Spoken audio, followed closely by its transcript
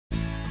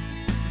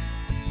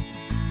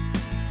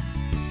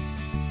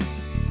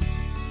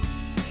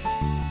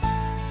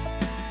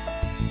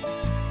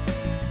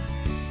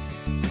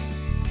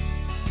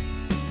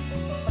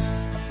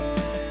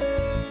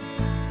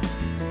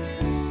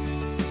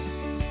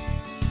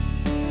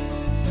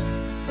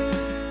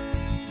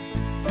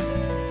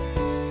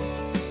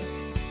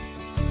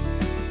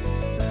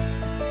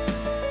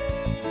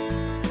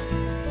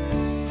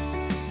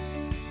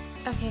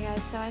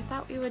so I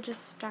thought we would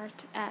just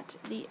start at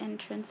the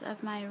entrance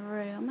of my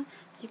room.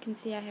 As you can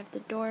see, I have the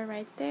door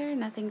right there,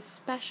 nothing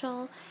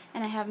special,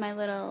 and I have my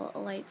little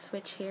light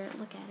switch here.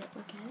 Look at it,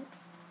 look at it.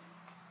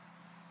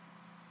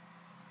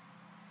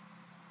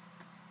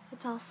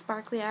 It's all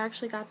sparkly. I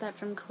actually got that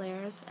from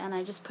Claire's, and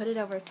I just put it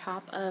over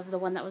top of the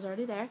one that was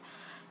already there.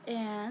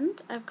 And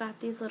I've got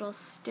these little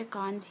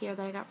stick-ons here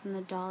that I got from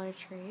the Dollar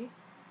Tree.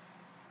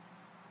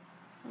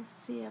 Let's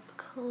see up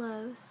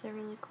close. They're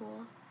really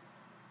cool.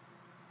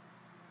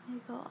 They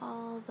go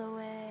all the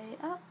way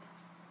up.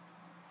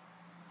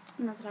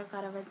 And that's what I've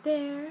got over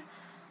there.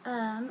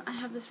 I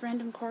have this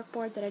random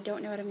corkboard that I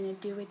don't know what I'm going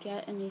to do with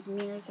yet, and these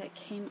mirrors that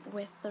came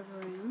with the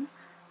room.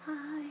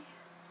 Hi.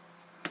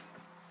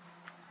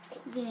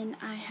 Then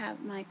I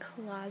have my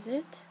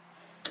closet.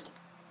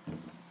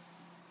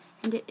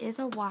 And it is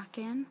a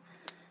walk-in.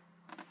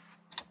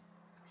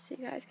 So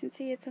you guys can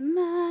see it's a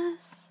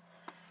mess.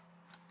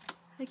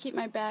 I keep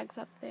my bags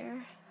up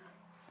there.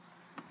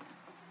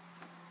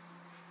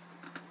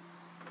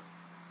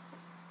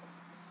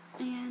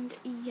 And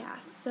yeah,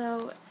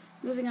 so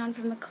moving on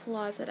from the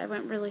closet, I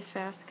went really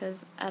fast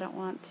because I don't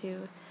want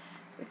to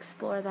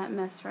explore that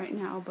mess right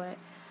now, but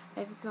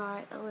I've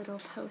got a little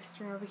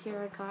poster over here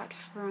I got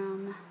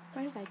from,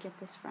 where did I get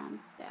this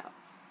from? Yeah.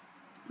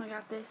 I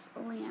got this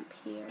lamp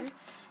here,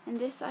 and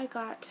this I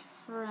got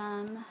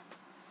from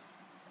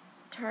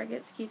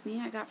Target,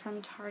 I got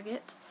from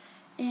Target.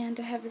 And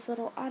I have this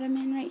little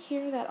ottoman right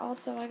here that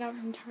also I got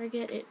from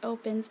Target. It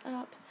opens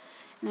up,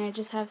 and I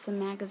just have some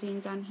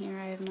magazines on here.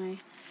 I have my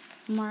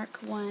Mark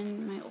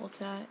 1, my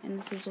Ulta, and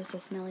this is just a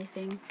smelly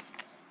thing.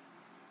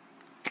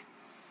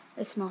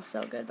 It smells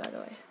so good, by the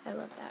way. I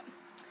love that.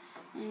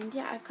 And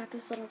yeah, I've got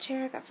this little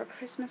chair I got for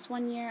Christmas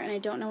one year, and I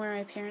don't know where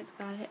my parents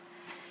got it.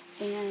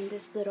 And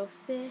this little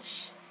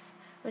fish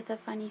with a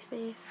funny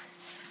face.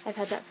 I've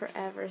had that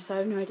forever, so I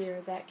have no idea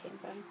where that came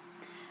from.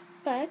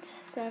 But,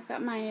 so I've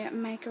got my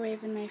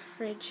microwave in my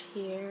fridge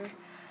here.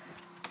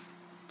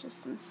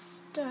 Just some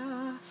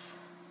stuff.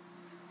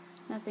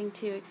 Nothing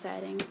too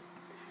exciting.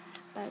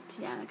 But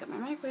yeah, I got my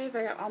microwave.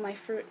 I got all my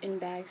fruit in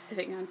bags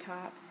sitting on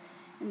top.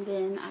 And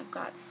then I've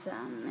got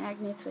some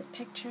magnets with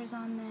pictures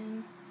on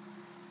them.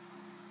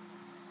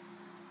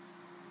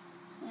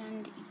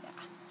 And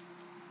yeah.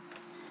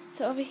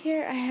 So over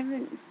here, I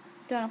haven't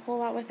done a whole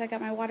lot with. I got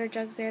my water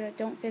jugs there that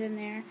don't fit in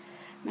there.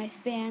 My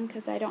fan,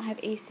 because I don't have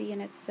AC and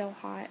it's so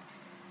hot.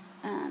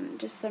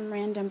 Just some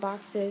random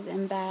boxes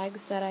and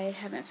bags that I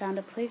haven't found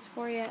a place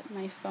for yet.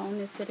 My phone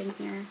is sitting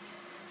here.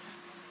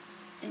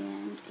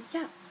 And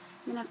yeah.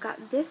 Then I've got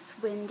this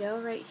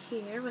window right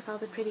here with all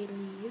the pretty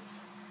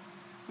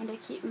leaves. And I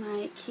keep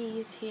my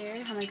keys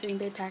here. I'm a Green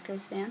Bay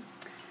Packers fan.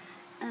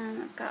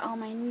 I've got all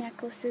my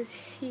necklaces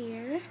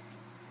here.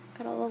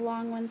 Got all the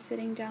long ones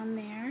sitting down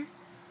there.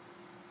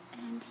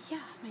 And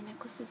yeah, my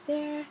necklace is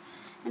there.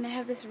 And I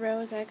have this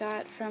rose I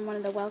got from one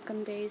of the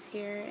welcome days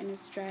here, and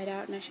it's dried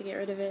out and I should get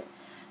rid of it.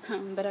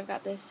 But I've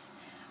got this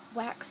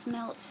wax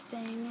melt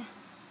thing.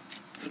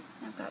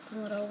 I've got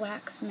some little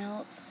wax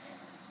melts.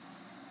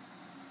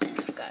 And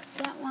I've got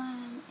that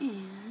one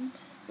and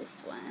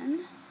this one.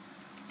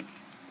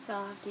 So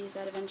I'll have to use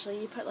that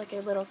eventually. You put like a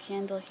little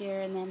candle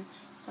here and then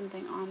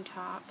something on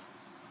top.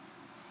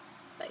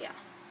 But yeah.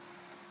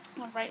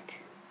 Alright.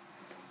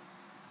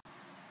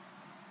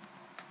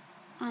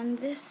 On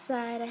this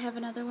side, I have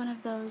another one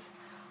of those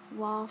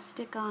wall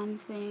stick-on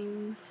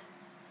things.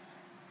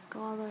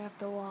 Go all the way up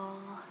the wall.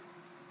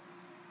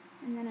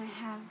 And then I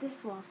have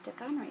this wall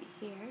stick-on right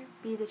here.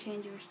 Be the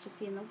change you wish to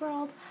see in the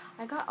world.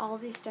 I got all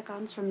these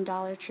stick-ons from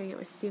Dollar Tree. It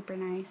was super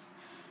nice.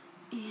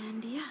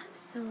 And yeah,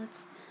 so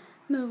let's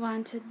move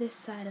on to this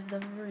side of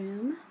the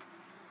room.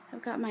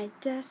 I've got my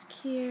desk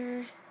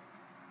here.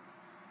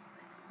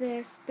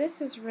 This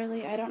is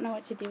really, I don't know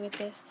what to do with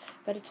this,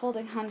 but it's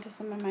holding on to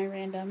some of my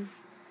random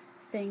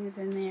things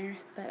in there.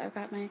 But I've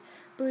got my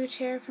blue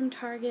chair from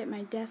Target,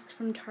 my desk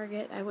from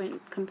Target. I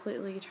went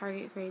completely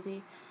Target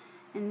crazy.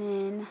 And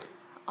then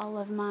all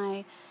of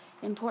my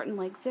important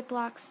like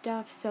Ziploc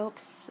stuff,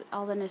 soaps,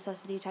 all the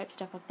necessity type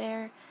stuff up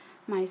there.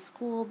 My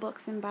school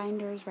books and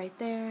binders right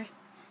there.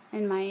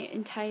 And my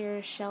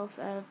entire shelf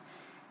of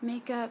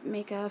makeup,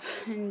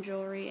 and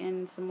jewelry,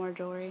 and some more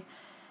jewelry.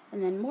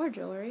 And then more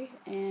jewelry,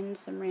 and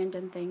some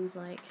random things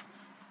like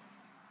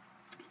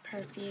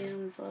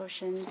perfumes,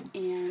 lotions,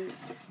 and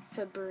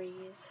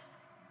Febreze.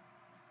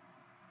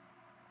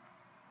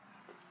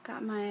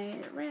 Got my,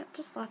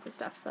 just lots of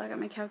stuff. So I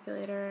got my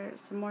calculator,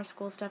 some more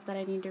school stuff that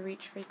I need to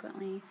reach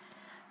frequently.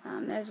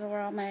 There's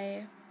where all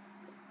my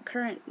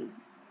current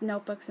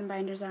notebooks and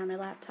binders are on my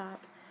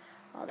laptop.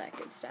 All that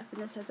good stuff.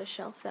 And this has a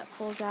shelf that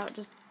pulls out,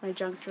 just my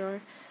junk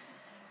drawer.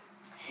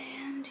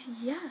 And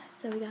yeah,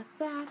 so we got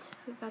that.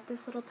 We've got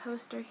this little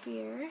poster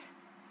here.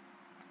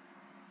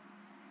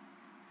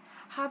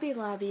 Hobby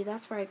Lobby,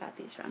 that's where I got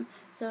these from.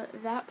 So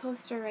that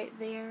poster right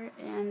there,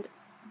 and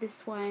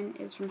this one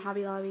is from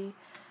Hobby Lobby.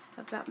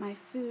 I've got my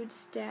food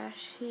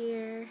stash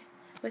here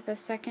with a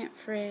second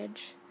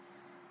fridge.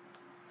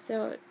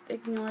 So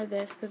ignore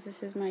this because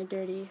this is my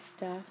dirty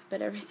stuff,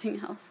 but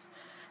everything else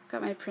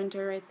Got my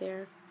printer right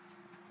there.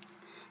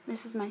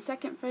 This is my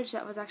second fridge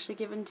that was actually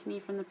given to me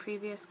from the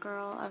previous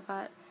girl. I've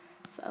got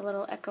a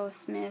little Echo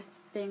Smith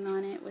thing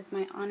on it with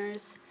my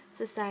Honors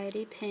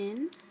Society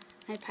pin,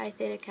 my Pi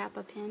Theta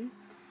Kappa pin,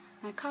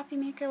 my coffee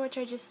maker, which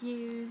I just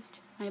used,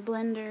 my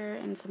blender,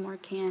 and some more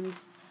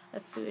cans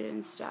of food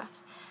and stuff.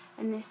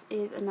 And this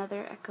is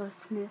another Echo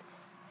Smith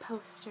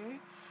poster.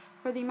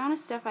 For the amount of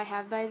stuff I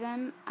have by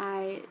them,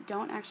 I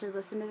don't actually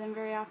listen to them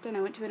very often.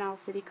 I went to an Owl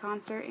City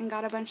concert and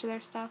got a bunch of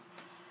their stuff.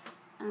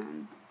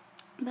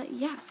 But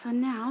yeah, so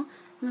now,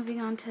 moving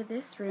on to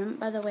this room.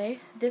 By the way,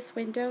 this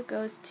window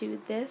goes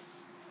to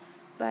this,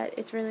 but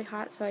it's really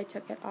hot, so I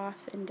took it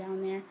off and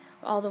down there.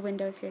 All the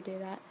windows here do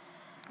that.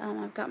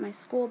 I've got my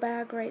school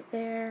bag right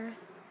there,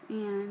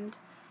 and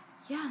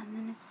yeah, and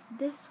then it's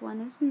this one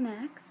is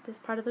next, this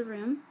part of the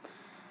room.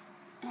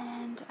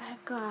 And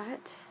I've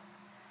got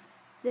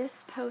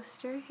this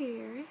poster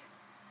here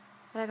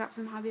that I got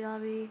from Hobby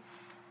Lobby,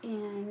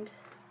 and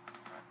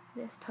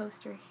this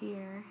poster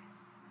here,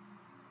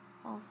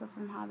 also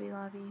from Hobby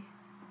Lobby.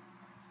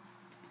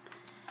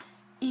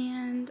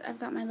 And I've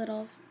got my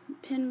little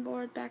pin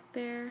board back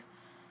there.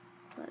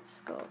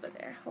 Let's go over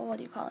there. Well, what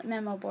do you call it?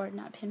 Memo board,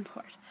 not pin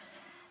board.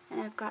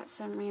 And I've got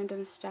some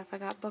random stuff. I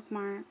got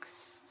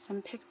bookmarks,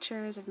 some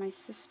pictures of my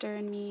sister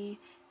and me,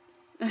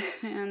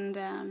 and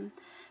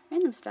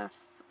random stuff.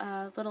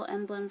 A little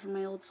emblem from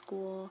my old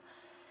school.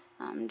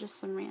 Just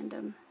some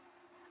random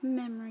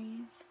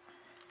memories.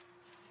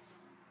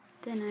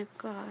 Then I've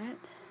got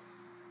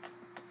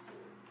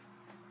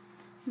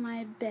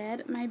my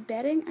bed. My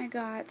bedding I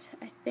got,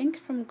 I think,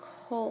 from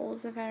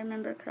Kohl's, if I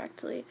remember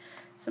correctly.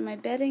 So my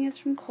bedding is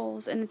from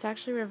Kohl's, and it's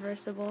actually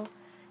reversible.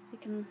 You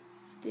can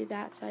do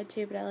that side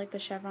too, but I like the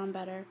chevron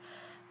better.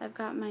 I've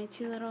got my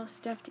two little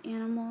stuffed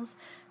animals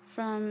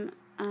from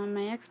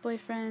my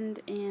ex-boyfriend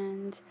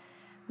and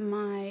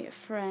my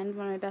friend,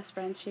 one of my best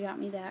friends. She got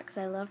me that because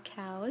I love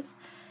cows.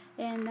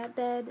 And that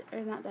bed, or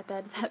not that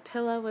bed, that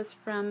pillow was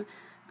from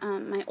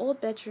my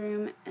old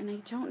bedroom, and I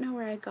don't know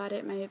where I got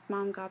it. My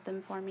mom got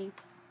them for me.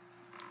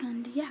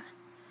 And yeah,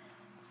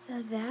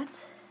 so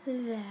that's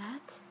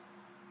that.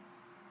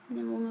 And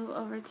then we'll move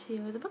over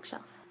to the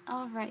bookshelf.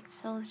 Alright,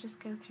 so let's just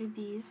go through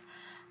these.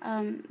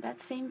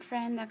 That same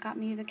friend that got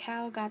me the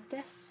cow got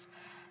this.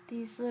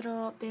 These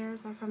little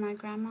bears are from my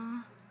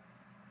grandma.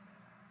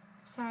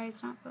 Sorry,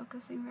 it's not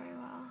focusing very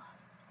well.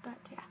 But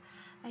yeah,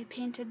 I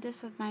painted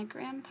this with my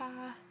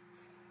grandpa.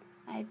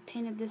 I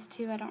painted this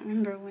too, I don't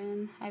remember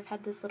when. I've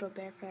had this little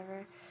bear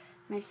forever.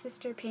 My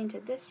sister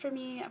painted this for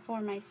me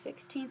for my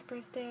 16th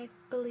birthday, I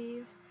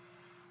believe.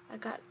 I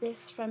got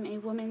this from a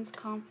women's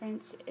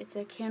conference. It's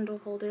a candle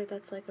holder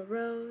that's like a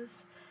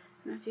rose.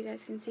 I don't know if you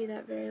guys can see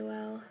that very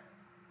well.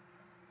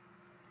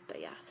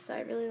 But yeah, so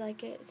I really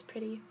like it. It's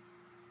pretty.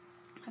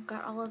 I've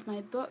got all of my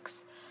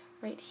books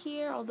right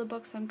here. All the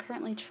books I'm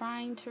currently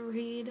trying to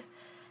read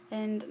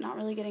and not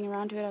really getting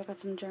around to it. I've got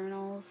some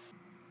journals.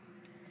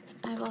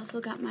 I've also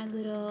got my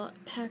little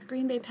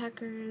Green Bay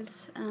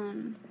Packers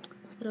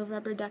little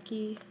rubber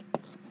ducky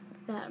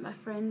that my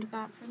friend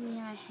got for me,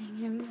 and I hang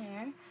him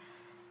there.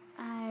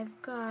 I've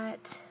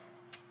got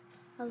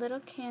a little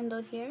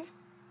candle here.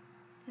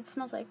 It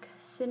smells like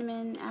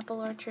cinnamon, apple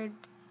orchard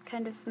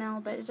kind of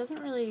smell, but it doesn't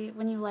really,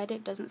 when you light it,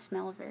 it doesn't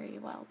smell very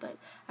well, but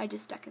I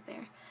just stuck it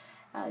there.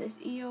 This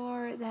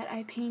Eeyore that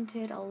I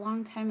painted a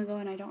long time ago,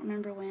 and I don't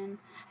remember when.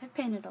 I've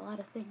painted a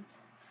lot of things.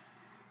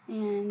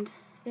 And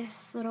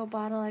this little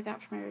bottle I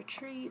got from a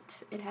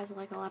retreat. It has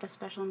like a lot of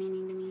special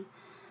meaning to me.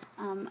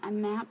 A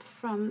map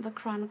from the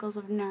Chronicles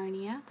of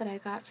Narnia that I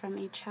got from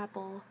a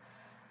chapel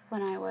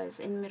when I was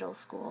in middle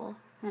school,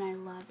 and I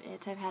love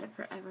it. I've had it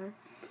forever.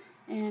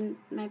 And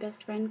my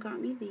best friend got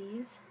me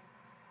these.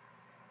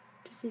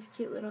 Just these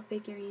cute little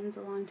figurines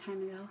a long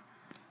time ago.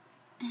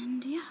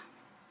 And yeah.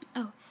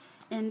 Oh,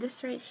 and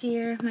this right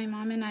here, my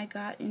mom and I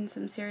got in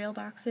some cereal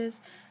boxes,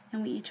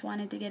 and we each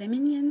wanted to get a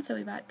Minion, so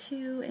we bought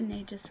two, and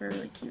they just were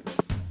really cute.